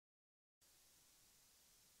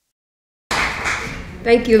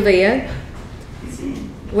Thank you, Leah.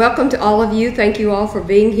 Welcome to all of you. Thank you all for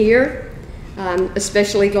being here. I'm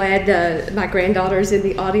especially glad my granddaughter is in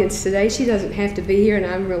the audience today. She doesn't have to be here, and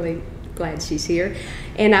I'm really glad she's here.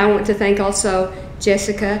 And I want to thank also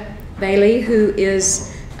Jessica Bailey, who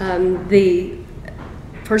is the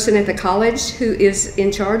person at the college who is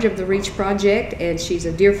in charge of the REACH project, and she's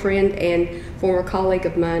a dear friend and former colleague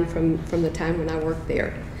of mine from the time when I worked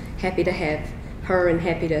there. Happy to have her and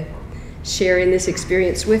happy to share in this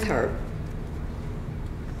experience with her.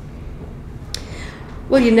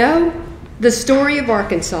 Well, you know, the story of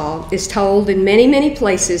Arkansas is told in many, many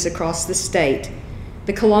places across the state.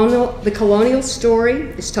 The colonial story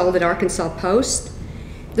is told at Arkansas Post.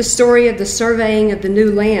 The story of the surveying of the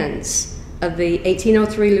new lands of the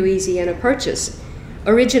 1803 Louisiana Purchase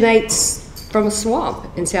originates from a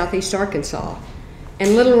swamp in southeast Arkansas.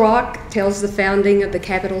 And Little Rock tells the founding of the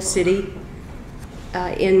capital city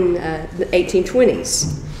in the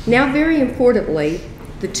 1820s. Now, very importantly,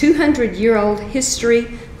 the 200-year-old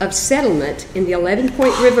history of settlement in the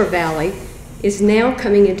 11-Point River Valley is now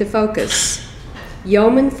coming into focus.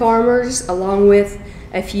 Yeoman farmers, along with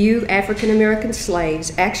a few African-American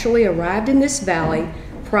slaves, actually arrived in this valley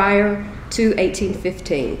prior to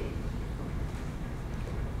 1815.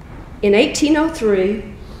 In 1803,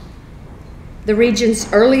 the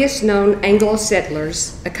region's earliest known Anglo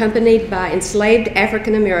settlers, accompanied by enslaved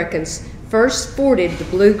African Americans, first forded the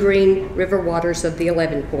blue-green river waters of the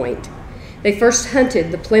 11-Point. They first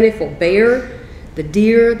hunted the plentiful bear, the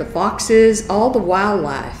deer, the foxes, all the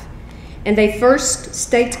wildlife, and they first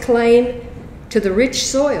staked claim to the rich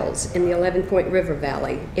soils in the 11-Point River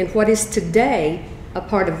Valley in what is today a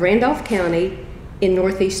part of Randolph County in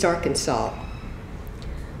northeast Arkansas.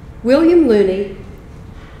 William Looney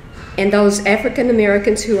and those African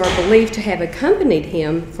Americans who are believed to have accompanied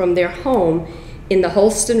him from their home in the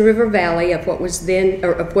Holston River Valley of what was then,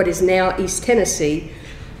 or of what is now East Tennessee,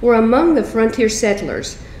 were among the frontier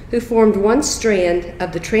settlers who formed one strand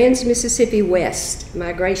of the Trans-Mississippi West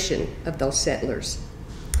migration of those settlers.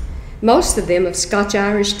 Most of them of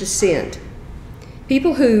Scotch-Irish descent,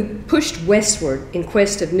 people who pushed westward in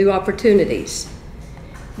quest of new opportunities.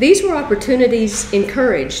 These were opportunities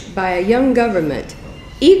encouraged by a young government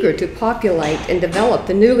eager to populate and develop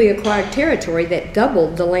the newly acquired territory that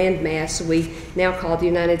doubled the landmass we now call the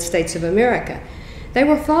United States of America. They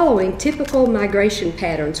were following typical migration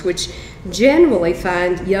patterns which generally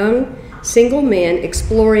find young single men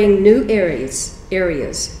exploring new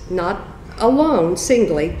areas, not alone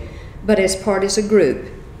singly, but as part as a group.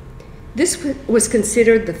 This was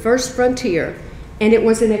considered the first frontier, and it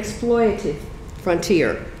was an exploitative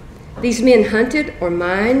frontier. These men hunted or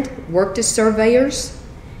mined, worked as surveyors,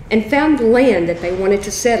 and found land that they wanted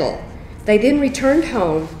to settle. They then returned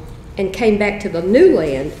home and came back to the new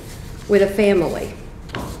land with a family.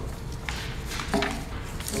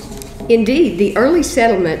 Indeed, the early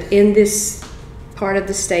settlement in this part of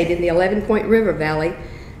the state, in the 11-Point River Valley,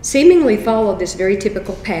 seemingly followed this very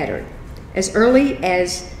typical pattern. As early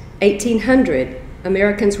as 1800,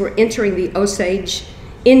 Americans were entering the Osage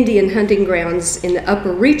Indian hunting grounds in the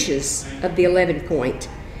upper reaches of the 11-Point.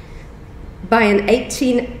 By an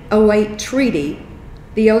 1808 treaty,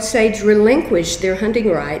 the Osage relinquished their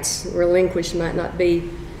hunting rights. Relinquished might not be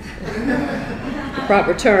the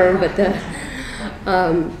proper term, but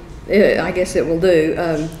I guess it will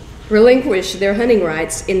do. Relinquished their hunting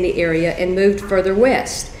rights in the area and moved further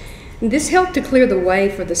west. This helped to clear the way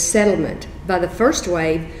for the settlement by the first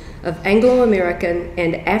wave of Anglo-American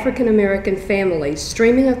and African-American families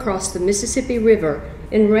streaming across the Mississippi River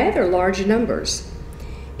in rather large numbers.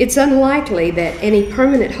 It's unlikely that any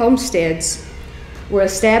permanent homesteads were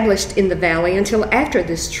established in the valley until after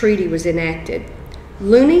this treaty was enacted.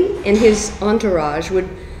 Looney and his entourage would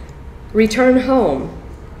return home,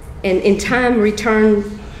 and in time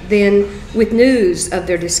return then with news of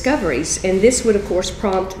their discoveries, and this would of course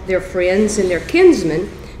prompt their friends and their kinsmen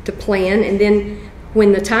to plan, and then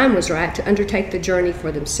when the time was right, to undertake the journey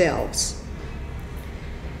for themselves.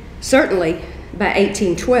 Certainly by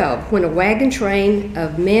 1812, when a wagon train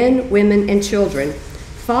of men, women, and children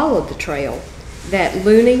followed the trail that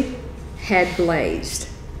Looney had blazed.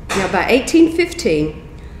 Now by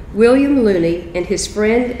 1815, William Looney and his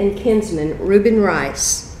friend and kinsman, Reuben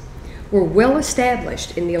Rice, were well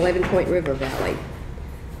established in the 11-Point River Valley.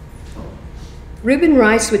 Reuben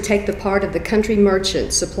Rice would take the part of the country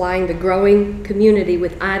merchant, supplying the growing community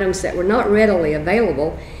with items that were not readily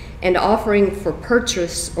available and offering for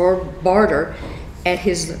purchase or barter at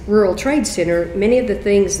his rural trade center many of the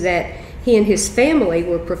things that he and his family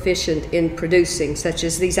were proficient in producing, such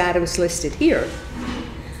as these items listed here.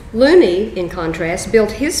 Looney, in contrast,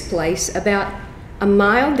 built his place about a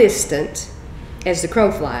mile distant as the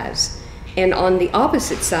crow flies, and on the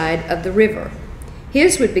opposite side of the river.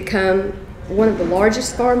 His would become one of the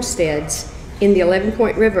largest farmsteads in the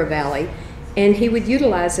 11-Point River Valley, and he would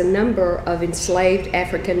utilize a number of enslaved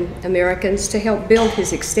African Americans to help build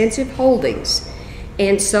his extensive holdings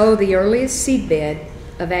and sow the earliest seedbed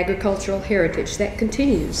of agricultural heritage that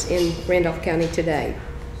continues in Randolph County today.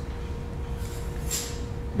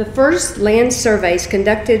 The first land surveys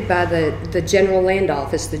conducted by the General Land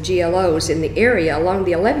Office, the GLOs, in the area along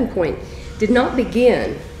the 11-Point did not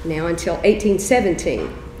begin now until 1817.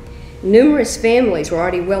 Numerous families were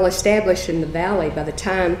already well established in the valley by the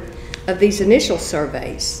time of these initial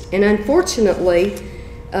surveys. And unfortunately,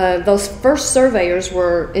 those first surveyors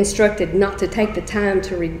were instructed not to take the time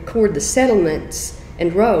to record the settlements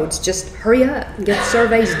and roads. Just hurry up and get the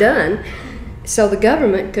surveys done so the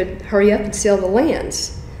government could hurry up and sell the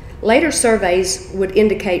lands. Later surveys would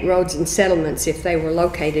indicate roads and settlements if they were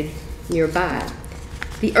located nearby.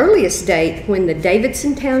 The earliest date when the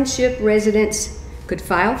Davidson Township residents could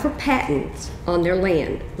file for patents on their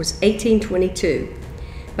land was 1822.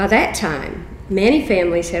 By that time, many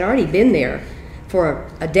families had already been there for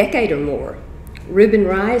a decade or more. Reuben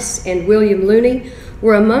Rice and William Looney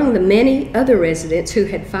were among the many other residents who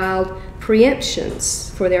had filed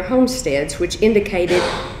preemptions for their homesteads, which indicated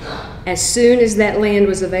as soon as that land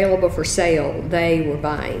was available for sale, they were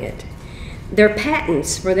buying it. Their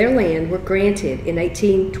patents for their land were granted in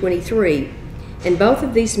 1823, and both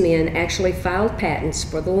of these men actually filed patents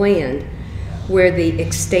for the land where the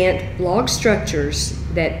extant log structures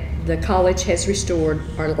that the college has restored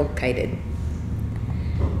are located.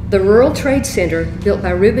 The Rural Trade Center, built by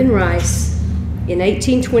Reuben Rice in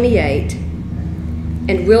 1828,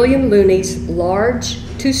 and William Looney's large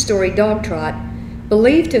two-story dog trot,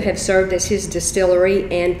 believed to have served as his distillery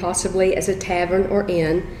and possibly as a tavern or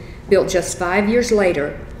inn, built just 5 years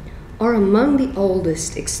later, are among the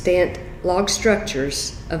oldest extant log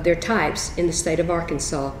structures of their types in the state of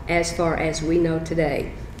Arkansas, as far as we know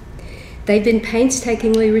today. They've been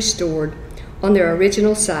painstakingly restored on their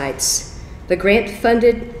original sites, the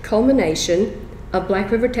grant-funded culmination of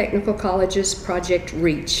Black River Technical College's Project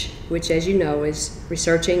REACH, which, as you know, is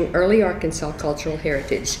researching early Arkansas cultural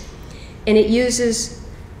heritage. And it uses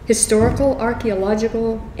historical,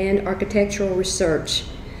 archaeological, and architectural research,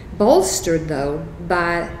 bolstered, though,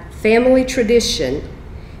 by family tradition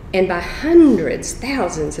and by hundreds,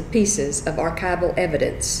 thousands of pieces of archival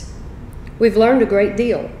evidence. We've learned a great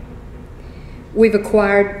deal. We've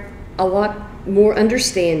acquired a lot more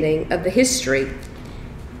understanding of the history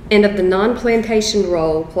and of the non-plantation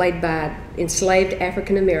role played by enslaved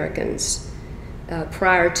African Americans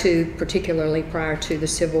particularly prior to the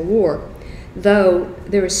Civil War. Though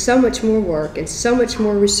there is so much more work and so much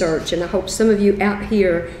more research, and I hope some of you out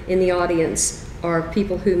here in the audience are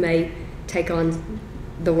people who may take on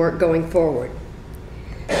the work going forward.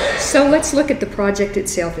 So let's look at the project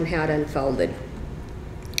itself and how it unfolded.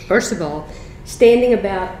 First of all, standing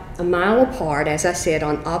about a mile apart, as I said,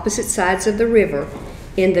 on opposite sides of the river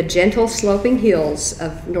in the gentle sloping hills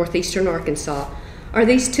of northeastern Arkansas are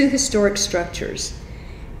these two historic structures.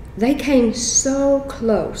 They came so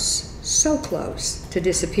close to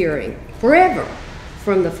disappearing forever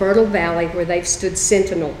from the fertile valley where they've stood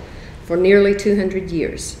sentinel for nearly 200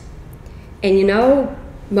 years. And you know,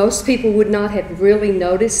 most people would not have really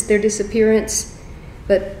noticed their disappearance,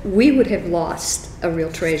 but we would have lost a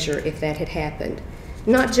real treasure if that had happened.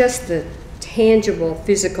 Not just the tangible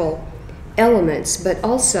physical elements, but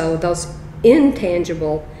also those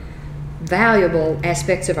intangible, valuable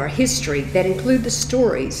aspects of our history that include the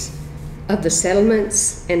stories of the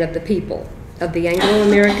settlements and of the people, of the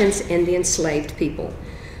Anglo-Americans and the enslaved people,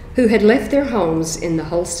 who had left their homes in the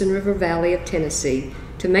Holston River Valley of Tennessee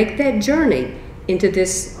to make that journey into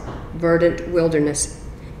this verdant wilderness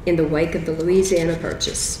in the wake of the Louisiana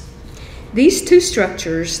Purchase. These two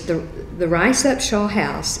structures, the Rice-Upshaw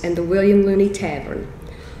House and the William Looney Tavern,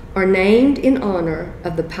 are named in honor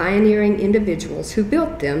of the pioneering individuals who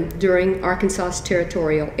built them during Arkansas's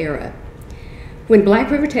territorial era. When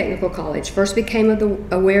Black River Technical College first became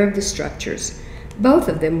aware of the structures, both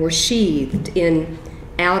of them were sheathed in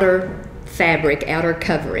outer fabric, outer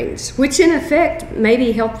coverings, which in effect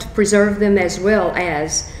maybe helped preserve them as well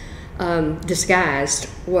as disguised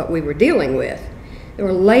what we were dealing with. There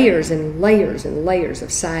were layers and layers and layers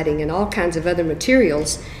of siding and all kinds of other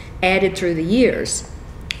materials added through the years.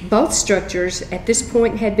 Both structures at this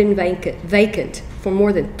point had been vacant for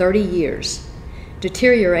more than 30 years.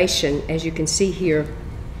 Deterioration, as you can see here,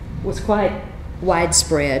 was quite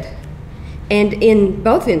widespread. And in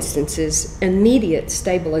both instances, immediate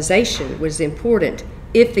stabilization was important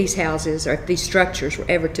if these houses or if these structures were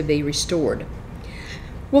ever to be restored.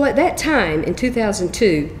 Well, at that time, in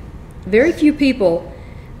 2002, very few people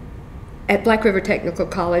at Black River Technical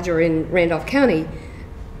College or in Randolph County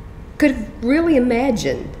could have really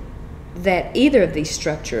imagined that either of these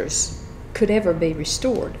structures could ever be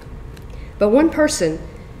restored. But one person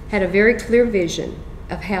had a very clear vision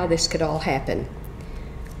of how this could all happen.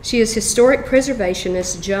 She is historic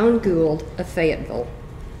preservationist Joan Gould of Fayetteville.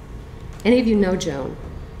 Any of you know Joan?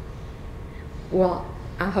 Well,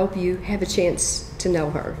 I hope you have a chance to know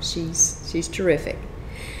her. She's terrific.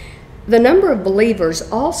 The number of believers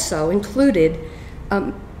also included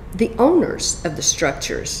the owners of the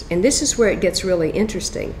structures, and this is where it gets really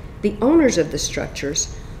interesting. The owners of the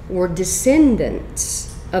structures were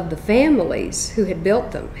descendants of the families who had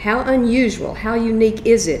built them. How unusual, how unique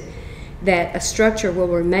is it that a structure will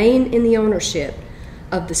remain in the ownership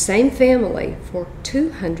of the same family for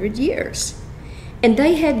 200 years? And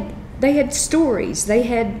they had stories, they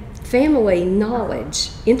had family knowledge,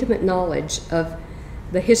 intimate knowledge of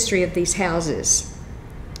the history of these houses.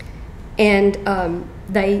 And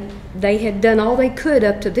they had done all they could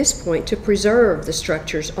up to this point to preserve the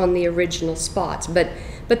structures on the original spots. But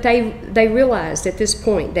they realized at this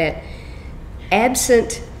point that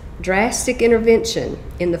absent drastic intervention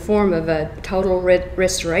in the form of a total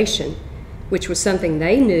restoration, which was something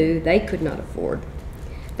they knew they could not afford,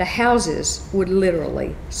 the houses would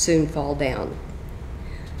literally soon fall down.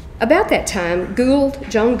 About that time,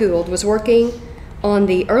 Joan Gould was working on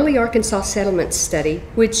the early Arkansas settlement study,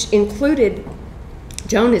 which included,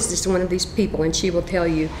 Joan is just one of these people, and she will tell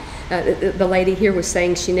you, the lady here was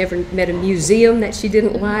saying she never met a museum that she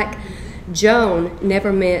didn't like. Joan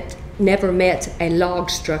never met a log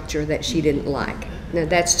structure that she didn't like. Now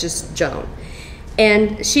that's just Joan.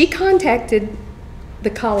 And she contacted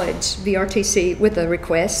the college, the RTC, with a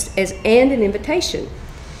request and an invitation.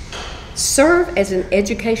 Serve as an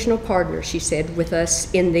educational partner, she said, with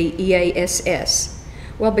us in the EASS.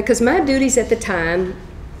 Well, because my duties at the time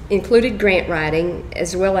included grant writing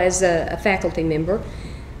as well as a faculty member,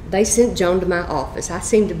 they sent Joan to my office. I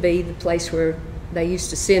seemed to be the place where they used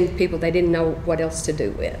to send people they didn't know what else to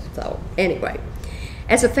do with. So anyway,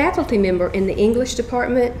 as a faculty member in the English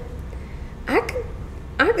department, I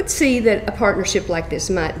could see that a partnership like this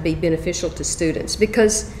might be beneficial to students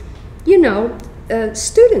because, you know,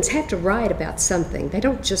 students have to write about something. They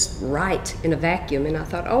don't just write in a vacuum. And I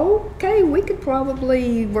thought, oh, okay, we could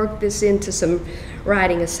probably work this into some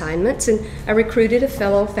writing assignments. And I recruited a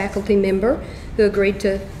fellow faculty member who agreed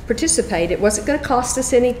to participate. It wasn't going to cost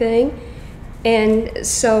us anything. And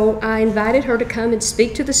so I invited her to come and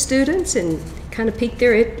speak to the students and kind of pique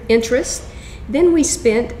their interest. Then we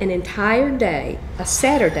spent an entire day, a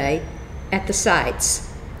Saturday, at the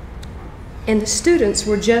sites. And the students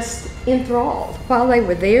were just enthralled. While they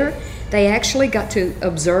were there, they actually got to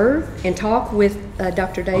observe and talk with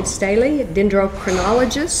Dr. Dave Staley, a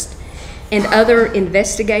dendrochronologist, and other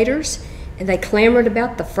investigators. And they clamored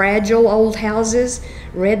about the fragile old houses,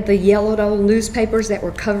 read the yellowed old newspapers that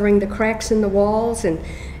were covering the cracks in the walls, and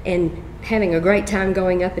having a great time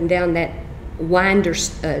going up and down that winder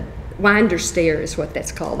stair is what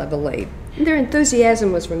that's called, I believe. And their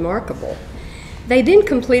enthusiasm was remarkable. They then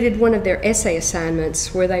completed one of their essay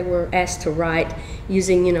assignments where they were asked to write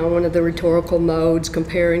using, you know, one of the rhetorical modes,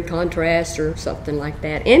 compare and contrast or something like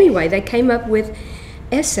that. Anyway, they came up with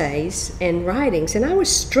essays and writings, and I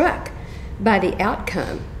was struck by the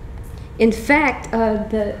outcome. In fact,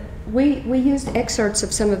 we used excerpts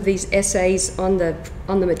of some of these essays on the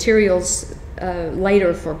materials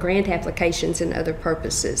later for grant applications and other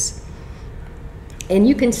purposes. And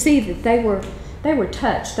you can see that they were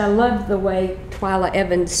touched. I love the way Twyla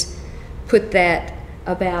Evans put that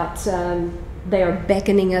about they are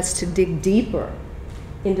beckoning us to dig deeper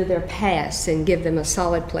into their past and give them a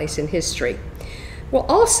solid place in history. Well,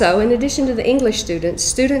 also, in addition to the English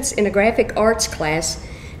students in a graphic arts class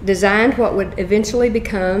designed what would eventually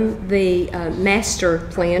become the master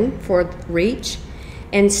plan for REACH,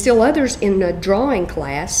 and still others in a drawing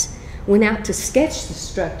class went out to sketch the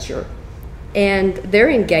structure. And their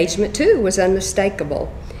engagement, too, was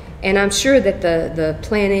unmistakable. And I'm sure that the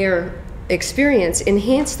plein air experience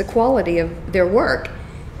enhanced the quality of their work.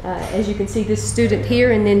 As you can see this student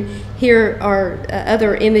here, and then here are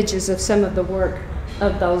other images of some of the work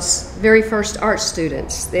of those very first art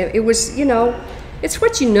students. It was, you know, it's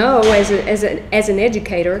what you know as an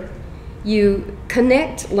educator. You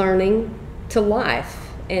connect learning to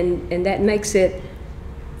life, and that makes it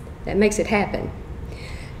happen.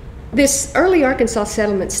 This early Arkansas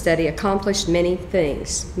settlement study accomplished many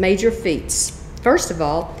things, major feats. First of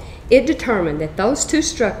all, it determined that those two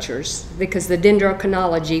structures, because the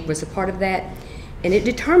dendrochronology was a part of that, and it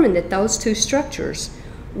determined that those two structures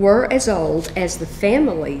were as old as the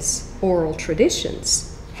family's oral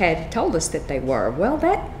traditions had told us that they were. Well,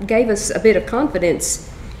 that gave us a bit of confidence.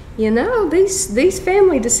 You know, these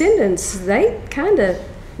family descendants, they kind of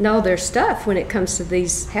know their stuff when it comes to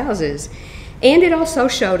these houses. And it also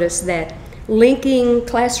showed us that linking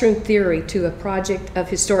classroom theory to a project of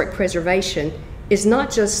historic preservation is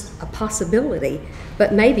not just a possibility,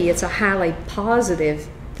 but maybe it's a highly positive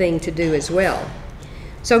thing to do as well.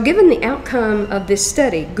 So given the outcome of this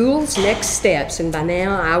study, Gould's next steps, and by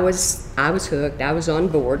now I was hooked, I was on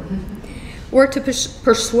board, were to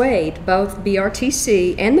persuade both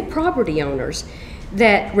BRTC and the property owners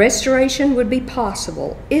that restoration would be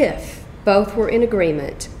possible if both were in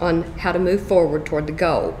agreement on how to move forward toward the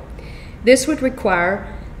goal. This would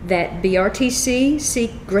require that BRTC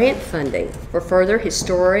seek grant funding for further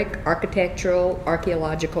historic, architectural,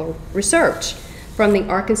 archaeological research from the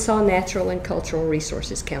Arkansas Natural and Cultural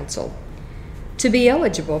Resources Council. To be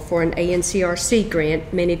eligible for an ANCRC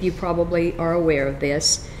grant, many of you probably are aware of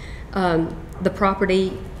this, the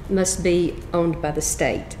property must be owned by the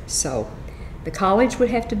state. So the college would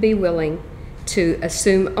have to be willing to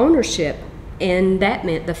assume ownership, and that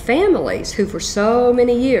meant the families who for so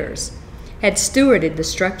many years had stewarded the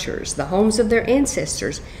structures, the homes of their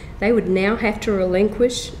ancestors, they would now have to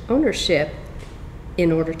relinquish ownership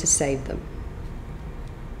in order to save them.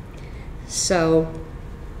 So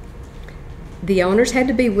the owners had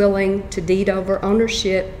to be willing to deed over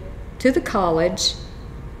ownership to the college,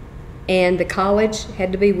 and the college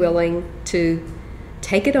had to be willing to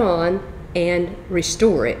take it on and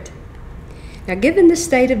restore it. Now, given the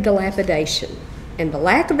state of dilapidation and the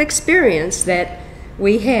lack of experience that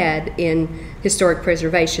we had in historic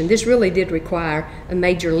preservation, this really did require a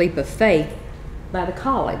major leap of faith by the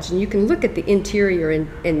college. And you can look at the interior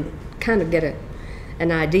and kind of get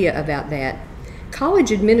an idea about that.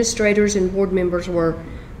 College administrators and board members were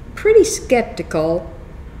pretty skeptical,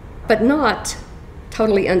 but not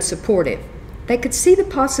totally unsupportive. They could see the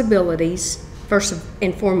possibilities, first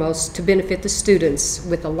and foremost, to benefit the students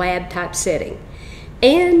with a lab-type setting.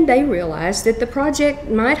 And they realized that the project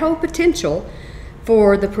might hold potential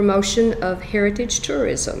for the promotion of heritage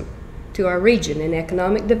tourism to our region, and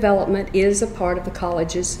economic development is a part of the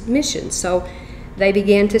college's mission. So they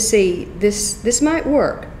began to see this might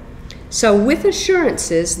work. So with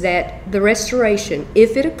assurances that the restoration,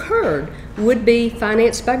 if it occurred, would be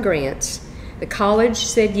financed by grants, the college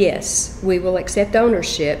said, yes, we will accept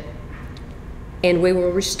ownership and we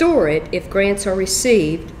will restore it if grants are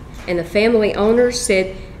received. And the family owners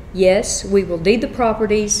said, yes, we will deed the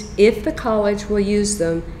properties if the college will use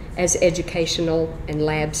them as educational and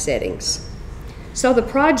lab settings. So the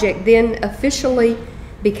project then officially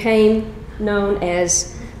became known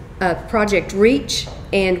as Project REACH,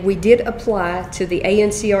 and we did apply to the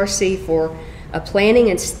ANCRC for a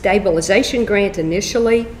planning and stabilization grant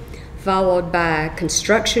initially, followed by a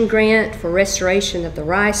construction grant for restoration of the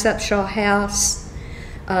Rice-Upshaw House.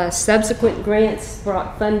 Subsequent grants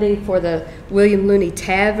brought funding for the William Looney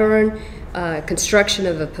Tavern, construction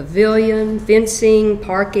of a pavilion, fencing,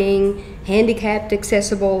 parking, handicapped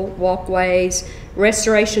accessible walkways,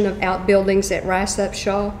 restoration of outbuildings at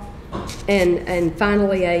Rice-Upshaw, and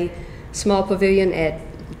finally a small pavilion at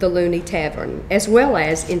the Looney Tavern, as well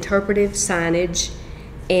as interpretive signage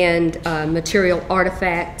and material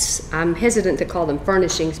artifacts. I'm hesitant to call them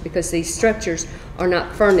furnishings because these structures are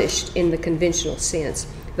not furnished in the conventional sense,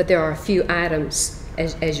 but there are a few items,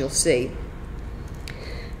 as you'll see.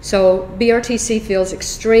 So BRTC feels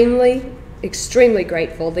extremely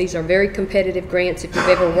grateful. These are very competitive grants. If you've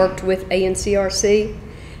ever worked with ANCRC,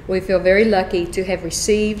 we feel very lucky to have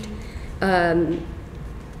received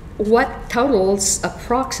what totals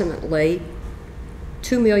approximately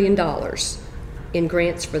 $2 million in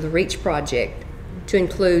grants for the REACH project, to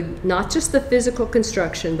include not just the physical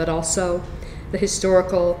construction, but also the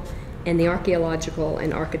historical and the archaeological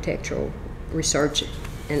and architectural research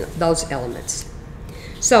and those elements.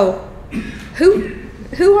 So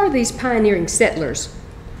who are these pioneering settlers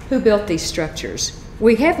who built these structures?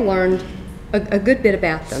 We have learned a good bit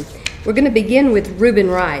about them. We're going to begin with Reuben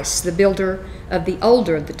Rice, the builder of the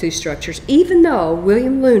older of the two structures, even though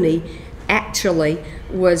William Looney actually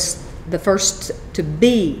was the first to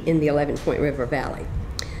be in the 11 Point River Valley.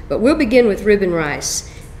 But we'll begin with Reuben Rice,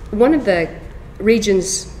 one of the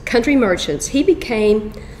region's country merchants. He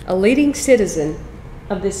became a leading citizen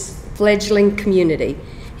of this fledgling community.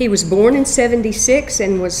 He was born in 76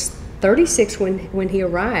 and was 36 when he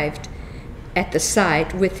arrived at the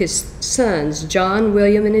site with his sons, John,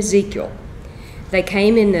 William, and Ezekiel. They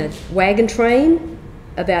came in a wagon train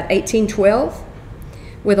about 1812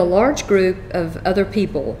 with a large group of other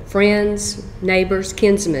people, friends, neighbors,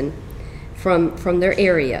 kinsmen from their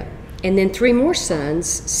area. And then 3 more sons,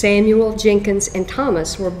 Samuel, Jenkins, and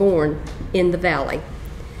Thomas, were born in the valley.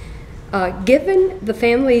 Given the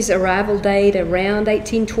family's arrival date around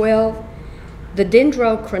 1812, the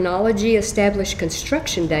dendrochronology established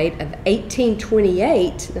construction date of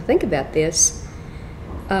 1828, now think about this,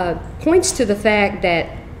 points to the fact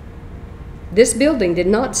that this building did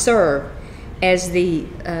not serve as the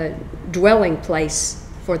dwelling place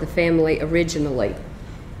for the family originally.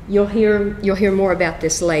 You'll hear more about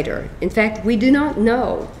this later. In fact, we do not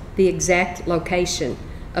know the exact location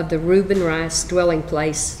of the Reuben Rice dwelling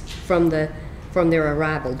place from their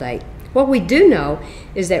arrival date. What we do know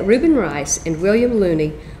is that Reuben Rice and William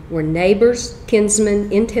Looney were neighbors,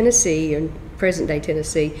 kinsmen in Tennessee, in present-day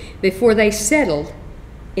Tennessee, before they settled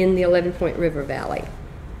in the 11 Point River Valley.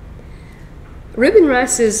 Reuben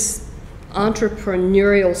Rice's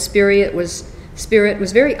entrepreneurial spirit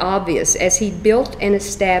was very obvious as he built and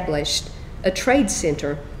established a trade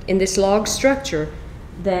center in this log structure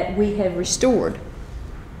that we have restored.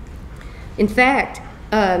 In fact,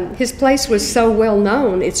 his place was so well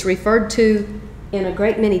known, it's referred to in a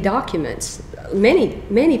great many documents,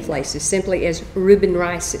 many places, simply as Reuben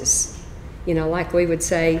Rice's. You know, like we would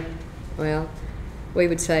say, well, we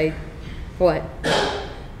would say, what?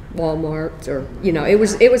 Walmart, or, you know, it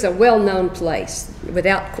was a well-known place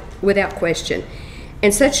without question.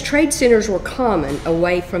 And such trade centers were common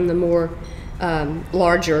away from the more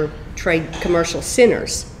larger trade commercial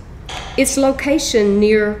centers. Its location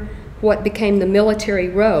near what became the military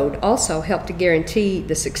road also helped to guarantee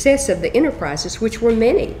the success of the enterprises, which were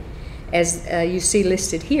many, as you see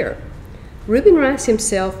listed here. Reuben Rice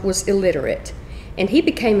himself was illiterate, and he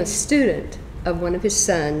became a student of one of his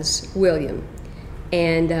sons, William.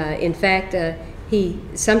 And in fact, he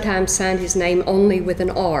sometimes signed his name only with an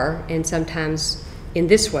R, and sometimes in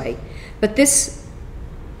this way. But this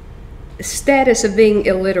status of being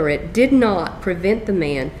illiterate did not prevent the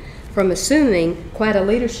man from assuming quite a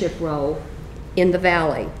leadership role in the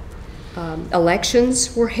valley.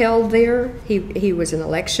 Elections were held there. He was an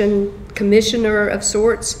election commissioner of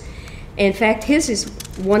sorts. In fact, his is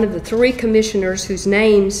one of the 3 commissioners whose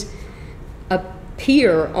names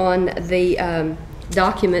appear on the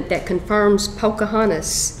document that confirms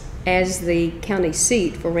Pocahontas as the county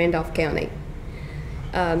seat for Randolph County.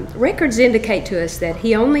 Records indicate to us that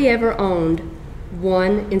he only ever owned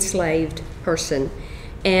one enslaved person,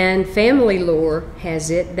 and family lore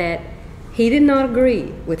has it that he did not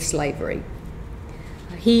agree with slavery.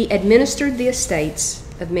 He administered the estates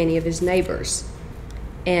of many of his neighbors,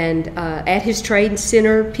 and at his trade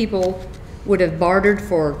center, people would have bartered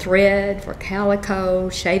for thread, for calico,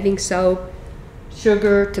 shaving soap,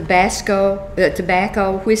 sugar,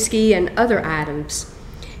 tobacco, whiskey, and other items.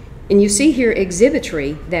 And you see here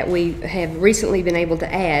exhibitry that we have recently been able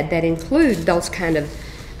to add that include those kind of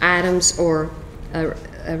items or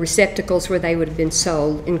receptacles where they would have been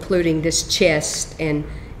sold, including this chest and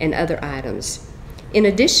other items. In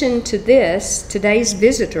addition to this, today's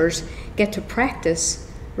visitors get to practice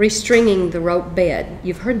restringing the rope bed.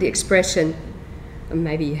 You've heard the expression,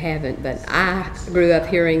 maybe you haven't, but I grew up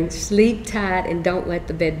hearing sleep tight and don't let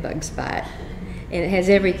the bed bugs bite. And it has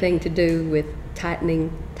everything to do with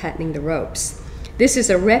tightening the ropes. This is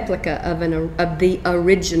a replica of the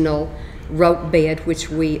original rope bed, which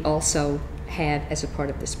we also have as a part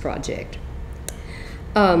of this project.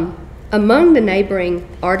 Among the neighboring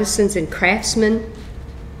artisans and craftsmen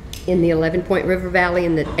in the 11 Point River Valley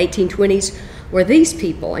in the 1820s were these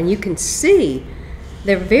people, and you can see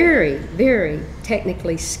they're very, very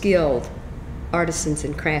technically skilled artisans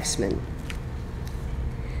and craftsmen.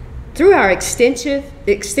 Through our extensive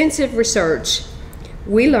research,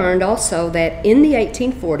 we learned also that in the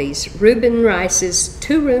 1840s, Reuben Rice's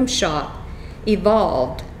 2-room shop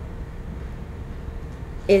evolved.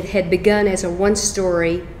 It had begun as a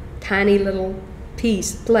 1-story, tiny little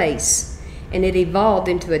place, and it evolved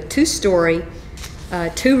into a 2-story,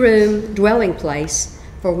 2-room dwelling place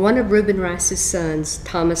for one of Reuben Rice's sons,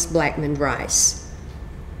 Thomas Blackman Rice.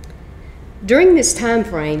 During this time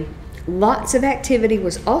frame, lots of activity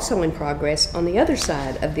was also in progress on the other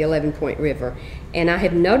side of the 11 Point River, and I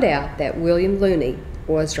have no doubt that William Looney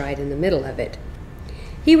was right in the middle of it.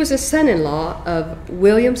 He was a son-in-law of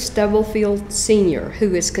William Stubblefield Sr.,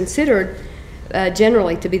 who is considered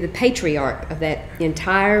generally to be the patriarch of that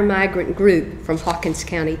entire migrant group from Hawkins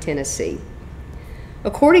County, Tennessee.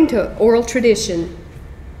 According to oral tradition,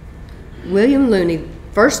 William Looney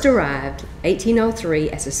first arrived 1803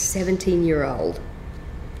 as a 17-year-old.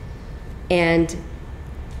 and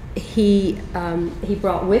he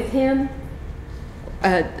brought with him,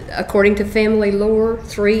 according to family lore,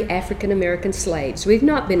 3 African-American slaves. We've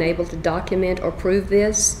not been able to document or prove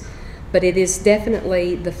this, but it is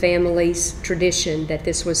definitely the family's tradition that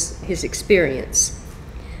this was his experience.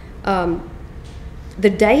 The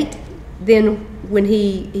date then when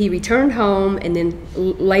he returned home and then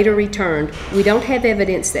later returned, we don't have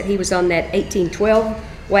evidence that he was on that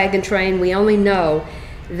 1812 wagon train. We only know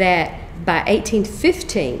that by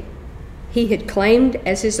 1815, he had claimed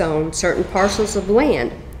as his own certain parcels of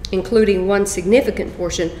land, including one significant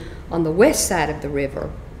portion on the west side of the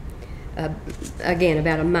river, again,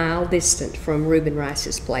 about a mile distant from Reuben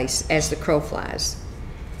Rice's place as the crow flies.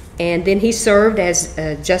 And then he served as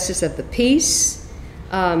Justice of the Peace.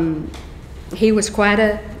 He was quite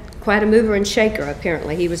a mover and shaker,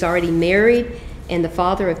 apparently. He was already married and the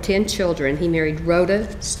father of 10 children. He married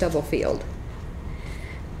Rhoda Stubblefield.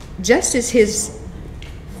 Just as his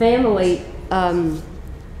family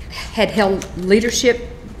had held leadership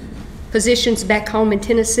positions back home in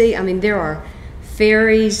Tennessee, I mean, there are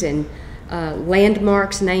ferries and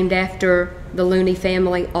landmarks named after the Looney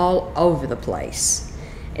family all over the place.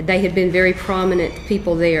 They had been very prominent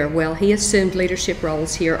people there. Well, he assumed leadership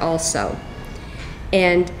roles here also.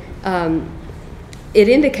 And it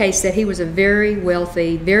indicates that he was a very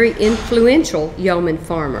wealthy, very influential yeoman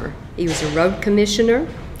farmer. He was a road commissioner,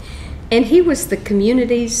 and he was the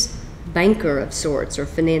community's banker of sorts, or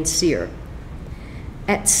financier.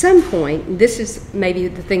 At some point, this is maybe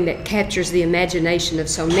the thing that captures the imagination of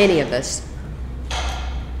so many of us,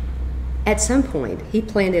 at some point, he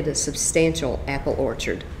planted a substantial apple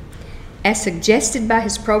orchard. As suggested by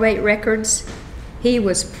his probate records, he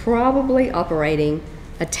was probably operating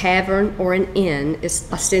a tavern or an inn,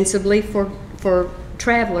 ostensibly for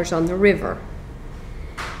travelers on the river.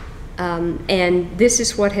 And this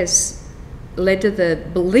is what has led to the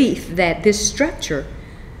belief that this structure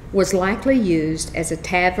was likely used as a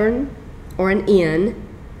tavern or an inn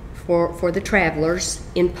for the travelers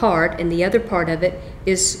in part, and the other part of it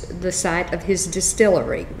is the site of his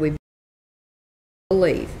distillery, we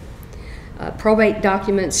believe. Probate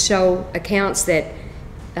documents show accounts that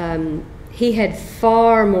he had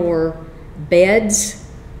far more beds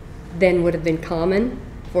than would have been common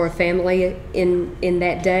for a family in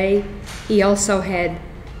that day. He also had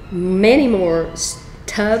many more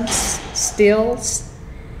tubs, stills,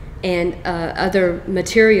 and other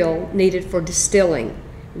material needed for distilling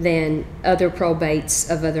than other probates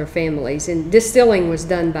of other families. And distilling was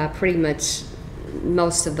done by pretty much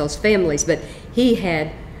most of those families, but he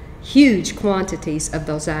had huge quantities of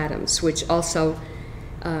those items, which also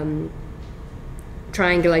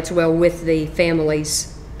triangulates well with the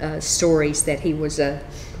family's stories that he was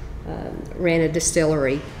ran a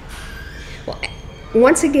distillery. Well,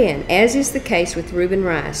 once again, as is the case with Reuben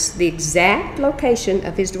Rice, the exact location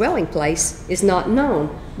of his dwelling place is not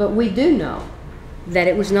known, but we do know that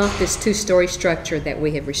it was not this 2-story structure that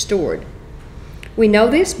we have restored. We know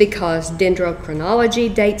this because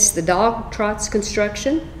dendrochronology dates the dog trot's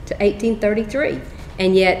construction to 1833,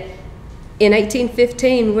 and yet in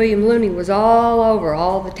 1815, William Looney was all over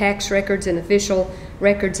all the tax records and official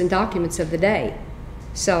records and documents of the day.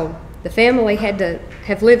 So the family had to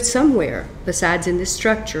have lived somewhere besides in this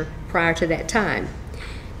structure prior to that time.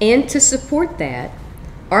 And to support that,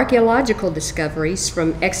 archaeological discoveries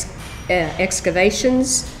from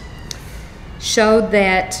excavations showed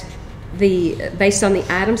that based on the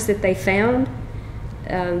items that they found,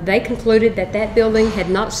 they concluded that that building had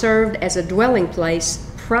not served as a dwelling place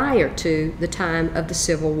prior to the time of the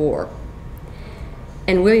Civil War.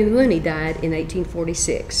 And William Looney died in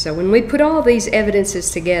 1846. So when we put all these evidences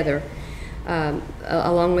together,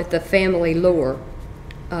 along with the family lore,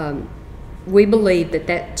 we believe that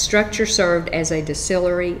that structure served as a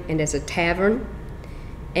distillery and as a tavern,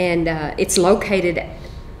 and it's located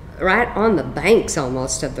right on the banks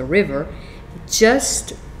almost of the river,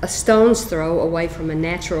 just a stone's throw away from a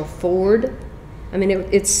natural ford. I mean,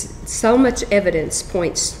 it's so much evidence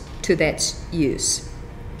points to that use.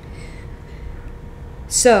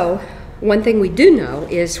 So one thing we do know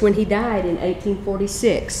is when he died in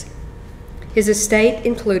 1846, his estate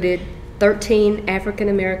included 13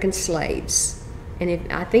 African-American slaves.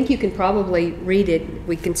 And I think you can probably read it.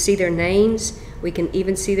 We can see their names. We can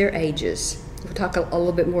even see their ages. We'll talk a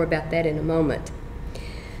little bit more about that in a moment.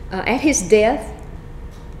 At his death,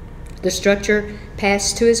 the structure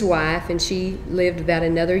passed to his wife, and she lived about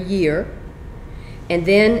another year. And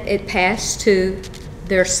then it passed to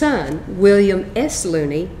their son, William S.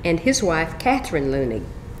 Looney, and his wife, Catherine Looney.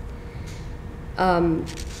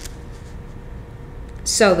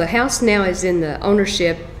 So the house now is in the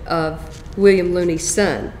ownership of William Looney's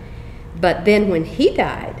son. But then when he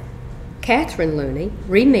died, Catherine Looney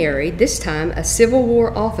remarried, this time a Civil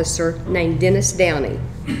War officer named Dennis Downey.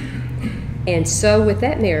 And so with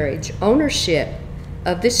that marriage, ownership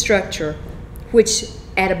of this structure, which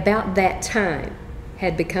at about that time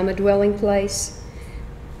had become a dwelling place,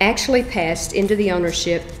 actually passed into the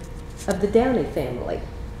ownership of the Downey family.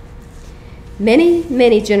 Many,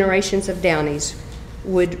 many generations of Downeys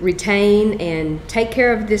would retain and take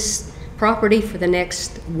care of this property for the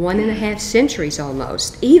next 1.5 centuries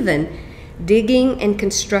almost, even digging and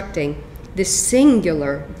constructing this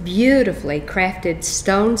singular, beautifully crafted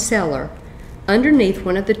stone cellar underneath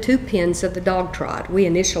one of the 2 pens of the dog trot. We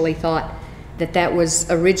initially thought that that was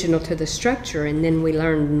original to the structure, and then we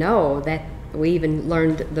learned no, that we even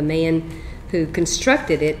learned the man who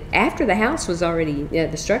constructed it after the house was already,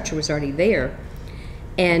 the structure was already there,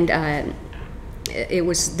 and it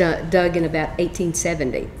was dug in about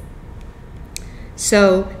 1870.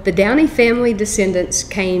 So the Downey family descendants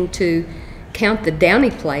came to count the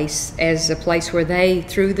Downey place as a place where they,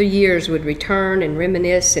 through the years, would return and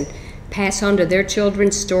reminisce and pass on to their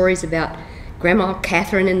children stories about Grandma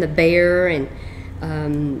Catherine and the bear.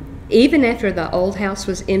 And even after the old house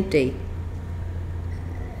was empty,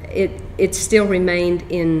 it still remained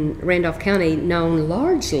in Randolph County known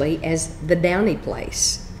largely as the Downey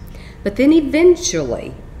place. But then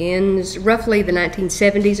eventually, in roughly the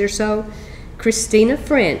 1970s or so, Christina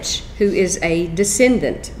French, who is a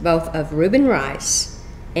descendant both of Reuben Rice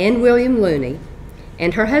and William Looney,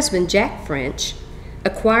 and her husband Jack French,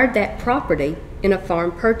 acquired that property in a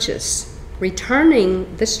farm purchase,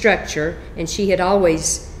 returning the structure, and she had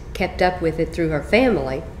always kept up with it through her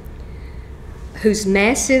family, whose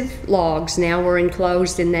massive logs now were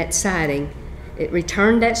enclosed in that siding. It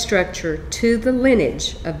returned that structure to the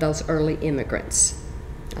lineage of those early immigrants.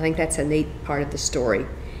 I think that's a neat part of the story.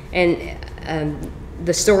 And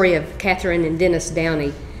the story of Catherine and Dennis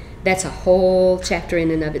Downey, that's a whole chapter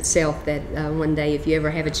in and of itself that one day, if you ever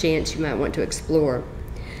have a chance, you might want to explore.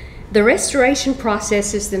 The restoration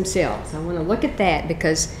processes themselves, I want to look at that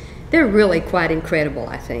because they're really quite incredible,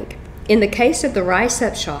 I think. In the case of the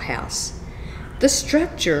Rice-Upshaw House, the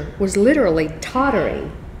structure was literally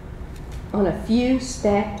tottering on a few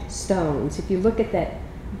stacked stones. If you look at that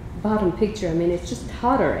bottom picture, I mean, it's just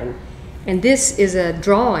tottering. And this is a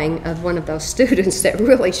drawing of one of those students that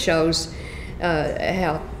really shows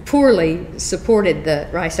how poorly supported the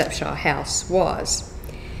Rice-Upshaw House was.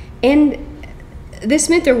 And this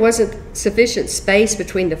meant there wasn't sufficient space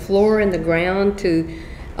between the floor and the ground to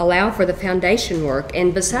allow for the foundation work.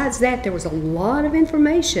 And besides that, there was a lot of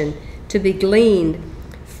information to be gleaned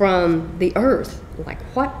from the earth, like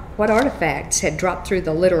what artifacts had dropped through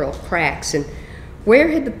the literal cracks, and where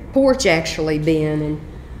had the porch actually been, and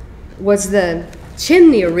was the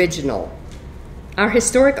chimney original? Our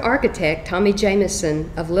historic architect, Tommy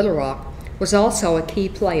Jameson of Little Rock, was also a key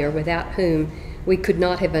player without whom we could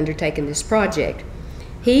not have undertaken this project.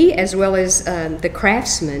 He, as well as the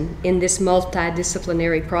craftsmen in this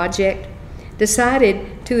multidisciplinary project,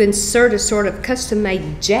 decided to insert a sort of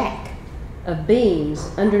custom-made jack of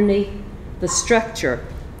beams underneath the structure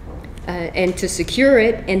and to secure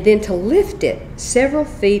it and then to lift it several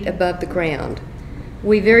feet above the ground.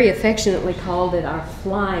 We very affectionately called it our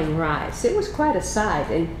flying rice. It was quite a sight,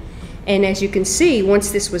 and as you can see, once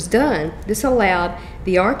this was done, this allowed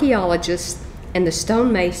the archaeologist and the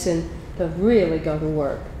stonemason to really go to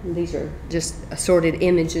work. And these are just assorted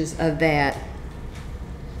images of that.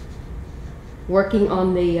 Working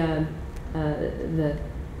on the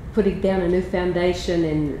putting down a new foundation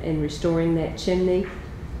and restoring that chimney,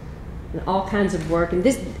 and all kinds of work. And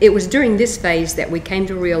it was during this phase that we came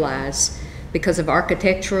to realize, because of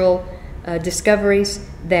architectural discoveries,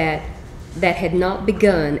 that had not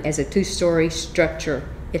begun as a two-story structure.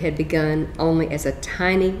 It had begun only as a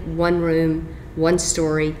tiny one-room,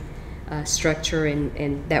 one-story structure,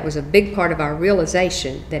 and that was a big part of our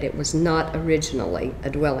realization that it was not originally a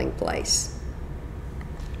dwelling place.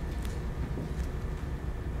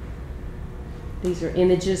 These are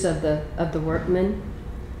images of the workmen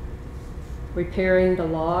repairing the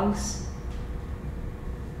logs.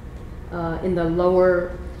 In the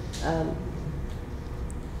lower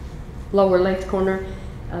left corner,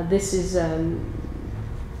 this is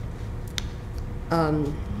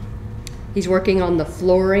he's working on the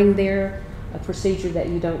flooring there, a procedure that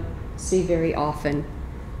you don't see very often,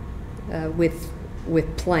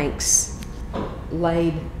 with planks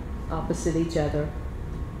laid opposite each other.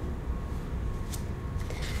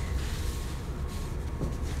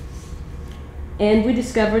 And we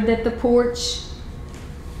discovered that the porch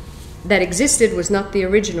that existed was not the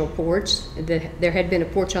original porch. There had been a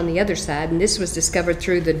porch on the other side, and this was discovered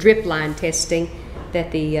through the drip line testing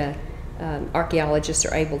that the archaeologists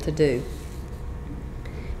are able to do.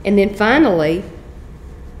 And then finally,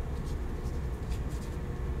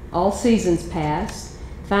 all seasons passed.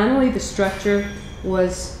 Finally, the structure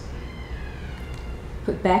was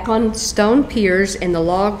put back on stone piers, and the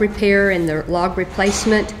log repair and the log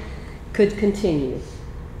replacement could continue.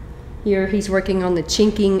 Here he's working on the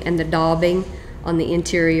chinking and the daubing on the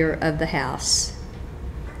interior of the house.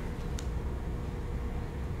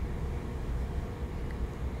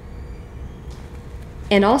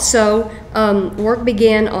 And also, work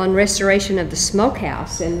began on restoration of the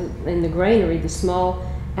smokehouse and the granary, the small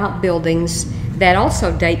outbuildings that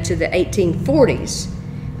also date to the 1840s,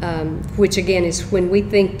 which again is when we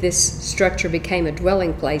think this structure became a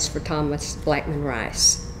dwelling place for Thomas Blackman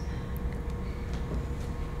Rice.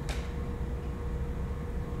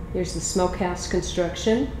 Here's the smokehouse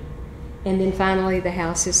construction, and then finally the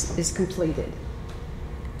house is completed.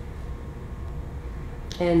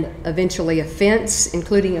 And eventually a fence,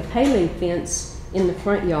 including a paling fence in the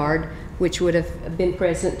front yard, which would have been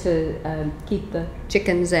present to keep the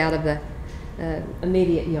chickens out of the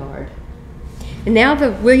immediate yard. And now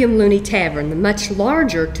the William Looney Tavern, the much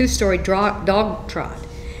larger two-story dog trot.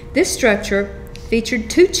 This structure featured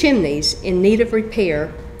 2 chimneys in need of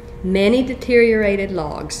repair, many deteriorated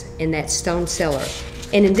logs in that stone cellar.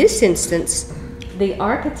 And in this instance, the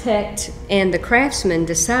architect and the craftsman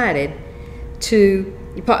decided to,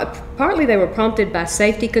 partly they were prompted by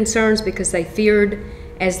safety concerns because they feared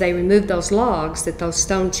as they removed those logs that those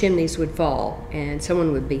stone chimneys would fall and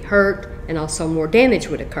someone would be hurt and also more damage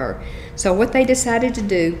would occur. So what they decided to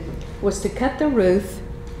do was to cut the roof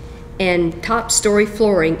and top story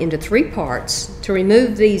flooring into 3 parts, to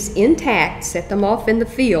remove these intact, set them off in the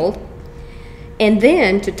field, and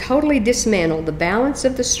then to totally dismantle the balance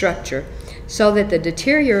of the structure so that the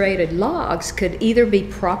deteriorated logs could either be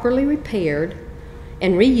properly repaired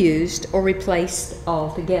and reused or replaced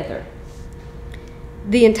altogether.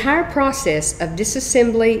 The entire process of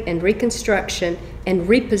disassembly and reconstruction and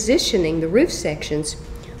repositioning the roof sections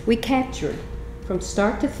we captured from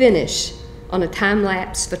start to finish on a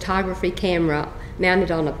time-lapse photography camera mounted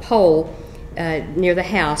on a pole near the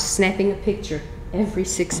house, snapping a picture every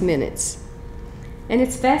 6 minutes. And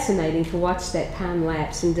it's fascinating to watch that time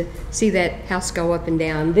lapse and to see that house go up and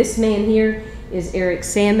down. This man here is Eric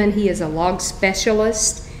Salmon. He is a log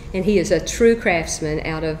specialist, and he is a true craftsman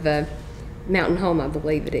out of Mountain Home, I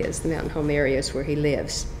believe it is. The Mountain Home area is where he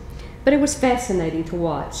lives. But it was fascinating to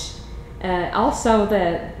watch. Also,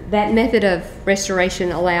 that method of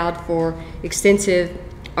restoration allowed for extensive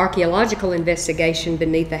archaeological investigation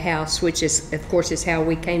beneath the house, which is, of course, is how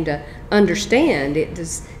we came to understand it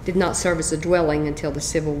did not serve as a dwelling until the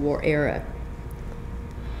Civil War era.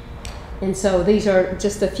 And so these are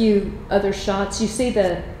just a few other shots. You see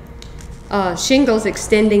the shingles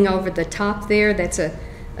extending over the top there. That's a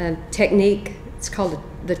technique. It's called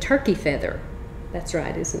the turkey feather. That's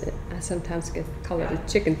right, isn't it? I sometimes call it a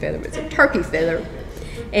chicken feather, but it's a turkey feather.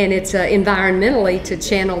 And it's environmentally to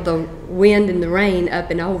channel the wind and the rain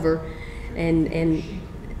up and over. And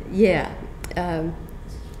yeah.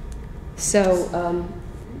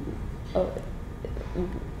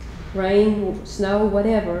 Rain, snow,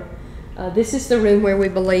 whatever. This is the room where we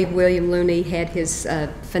believe William Looney had his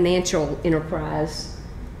financial enterprise.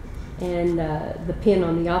 And the pin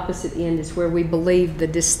on the opposite end is where we believe the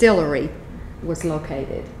distillery was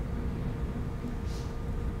located.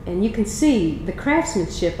 And you can see the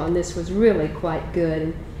craftsmanship on this was really quite good.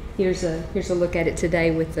 And here's a look at it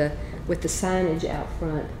today with the signage out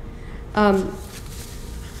front.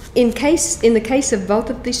 In the case of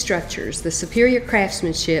both of these structures, the superior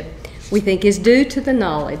craftsmanship we think is due to the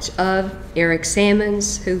knowledge of Eric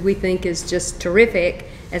Salmons, who we think is just terrific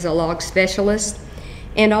as a log specialist,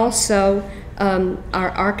 and also our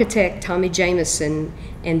architect, Tommy Jameson,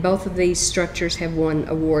 and both of these structures have won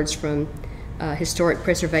awards from Historic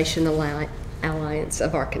Preservation Alliance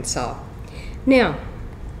of Arkansas. Now,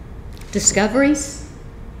 discoveries,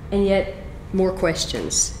 and yet more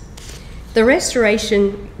questions. The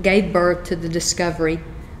restoration gave birth to the discovery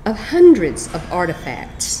of hundreds of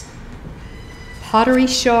artifacts. Pottery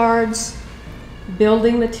shards,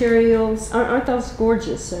 building materials, aren't those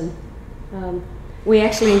gorgeous? And we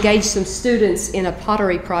actually engaged some students in a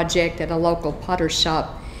pottery project at a local potter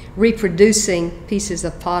shop, reproducing pieces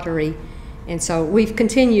of pottery. And so we've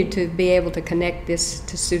continued to be able to connect this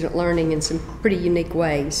to student learning in some pretty unique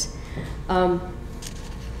ways.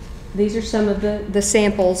 These are some of the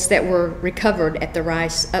samples that were recovered at the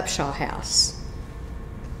Rice-Upshaw House.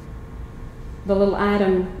 The little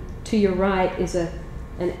item to your right is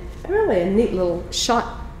really a neat little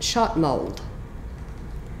shot mold.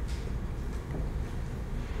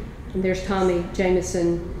 And there's Tommy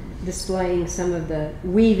Jameson displaying some of the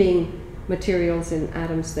weaving materials and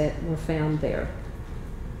items that were found there.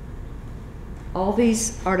 All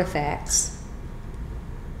these artifacts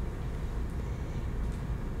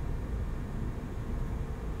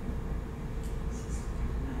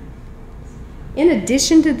in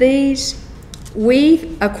addition to these,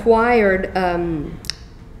 we acquired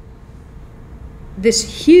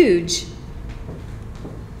this huge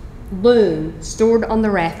loom stored on the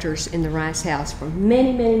rafters in the Rice house for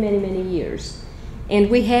many, many, many, many years. And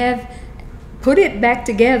we have put it back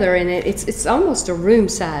together, and it's almost a room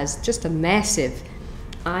size, just a massive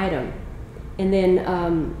item. And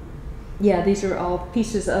then, yeah, these are all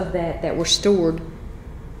pieces of that were stored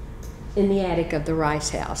in the attic of the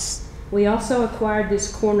Rice house. We also acquired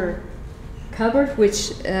this corner cupboard,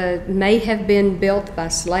 which may have been built by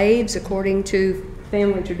slaves according to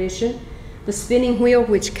family tradition. The spinning wheel,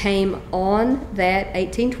 which came on that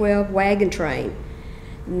 1812 wagon train.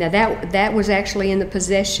 Now that was actually in the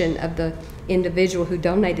possession of the individual who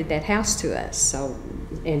donated that house to us. So,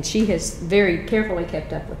 and she has very carefully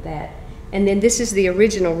kept up with that. And then this is the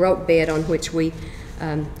original rope bed on which we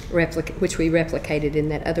replicated in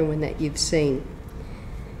that other one that you've seen.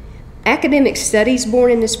 Academic studies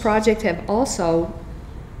born in this project have also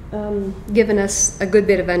given us a good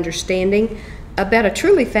bit of understanding about a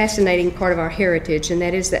truly fascinating part of our heritage, and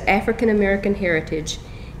that is the African American heritage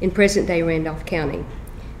in present-day Randolph County.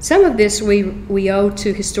 Some of this we owe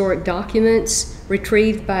to historic documents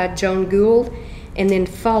retrieved by Joan Gould and then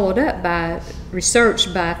followed up by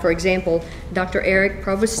research by, for example, Dr. Eric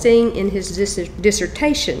Provostine in his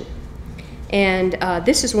dissertation. And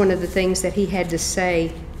this is one of the things that he had to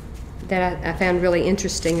say that I found really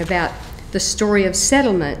interesting about the story of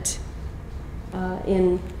settlement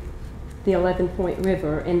in the 11 Point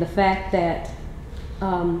River, and the fact that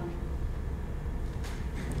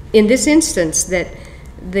in this instance that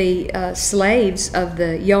the slaves of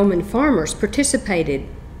the yeoman farmers participated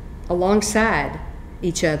alongside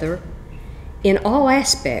each other in all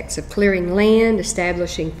aspects of clearing land,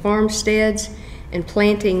 establishing farmsteads, and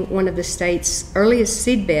planting one of the state's earliest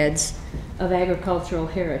seedbeds of agricultural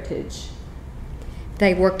heritage.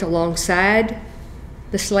 They worked alongside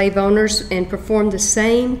the slave owners and performed the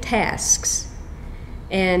same tasks.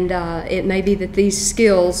 And it may be that these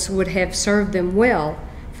skills would have served them well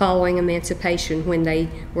following emancipation when they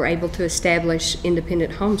were able to establish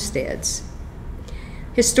independent homesteads.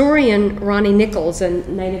 Historian Ronnie Nichols, a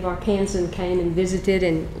native Arkansan, came and visited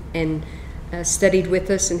and studied with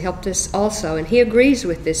us and helped us also, and he agrees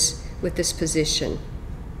with this position.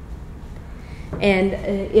 And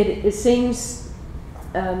it seems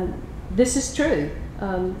this is true.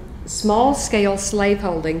 Small-scale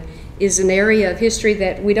slaveholding is an area of history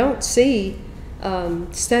that we don't see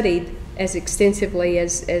studied as extensively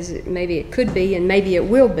as maybe it could be, and maybe it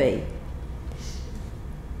will be.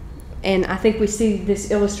 And I think we see this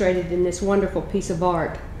illustrated in this wonderful piece of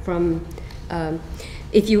art from,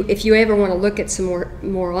 if you ever want to look at some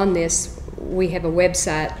more on this, we have a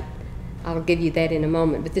website. I'll give you that in a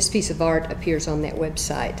moment, but this piece of art appears on that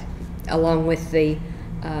website along with the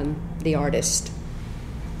artist,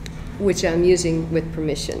 which I'm using with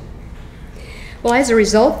permission. Well, as a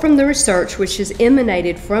result from the research which has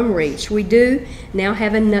emanated from REACH, we do now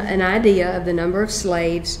have an idea of the number of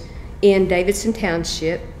slaves in Davidson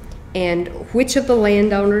Township and which of the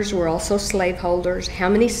landowners were also slaveholders, how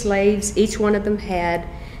many slaves each one of them had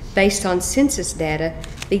based on census data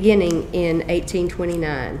beginning in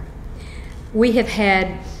 1829. We have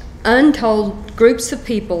had untold groups of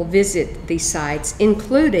people visit these sites,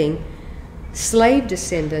 including slave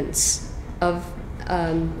descendants of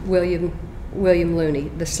William Looney,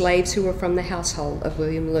 the slaves who were from the household of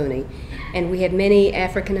William Looney. And we have many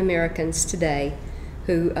African Americans today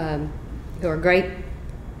who are great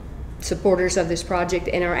supporters of this project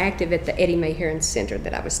and are active at the Eddie Mae Heron Center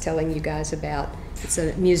that I was telling you guys about. It's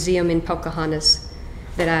a museum in Pocahontas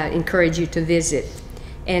that I encourage you to visit.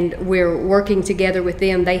 And we're working together with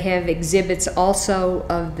them. They have exhibits also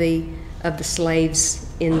of the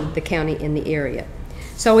slaves in the county, in the area.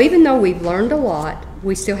 So even though we've learned a lot,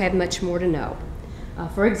 we still have much more to know.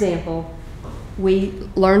 For example, we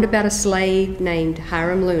learned about a slave named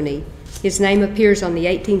Hiram Looney. His name appears on the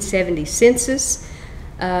 1870 census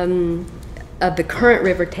of the current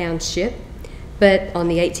River Township, but on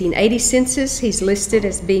the 1880 census, he's listed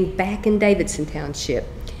as being back in Davidson Township.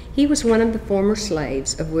 He was one of the former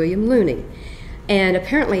slaves of William Looney, and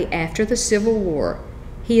apparently after the Civil War,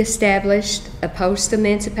 He established a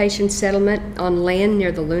post-emancipation settlement on land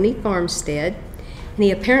near the Looney farmstead, and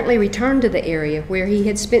he apparently returned to the area where he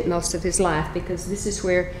had spent most of his life, because this is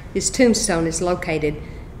where his tombstone is located,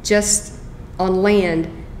 just on land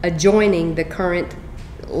adjoining the current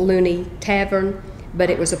Looney Tavern, but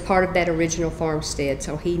it was a part of that original farmstead.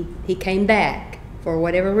 So he came back for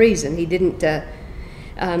whatever reason. He didn't,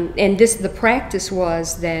 and the practice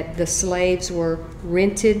was that the slaves were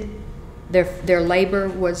rented, their labor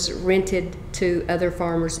was rented to other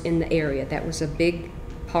farmers in the area. That was a big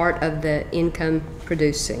part of the income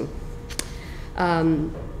producing.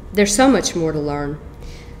 There's so much more to learn.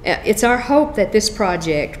 It's our hope that this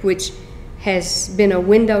project, which has been a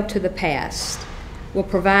window to the past, will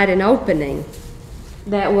provide an opening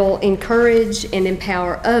that will encourage and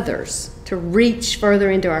empower others to reach further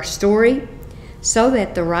into our story, so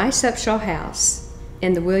that the Rice-Upshaw House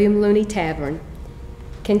and the William Looney Tavern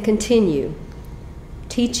can continue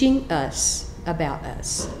teaching us about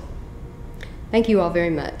us. Thank you all very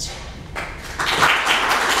much.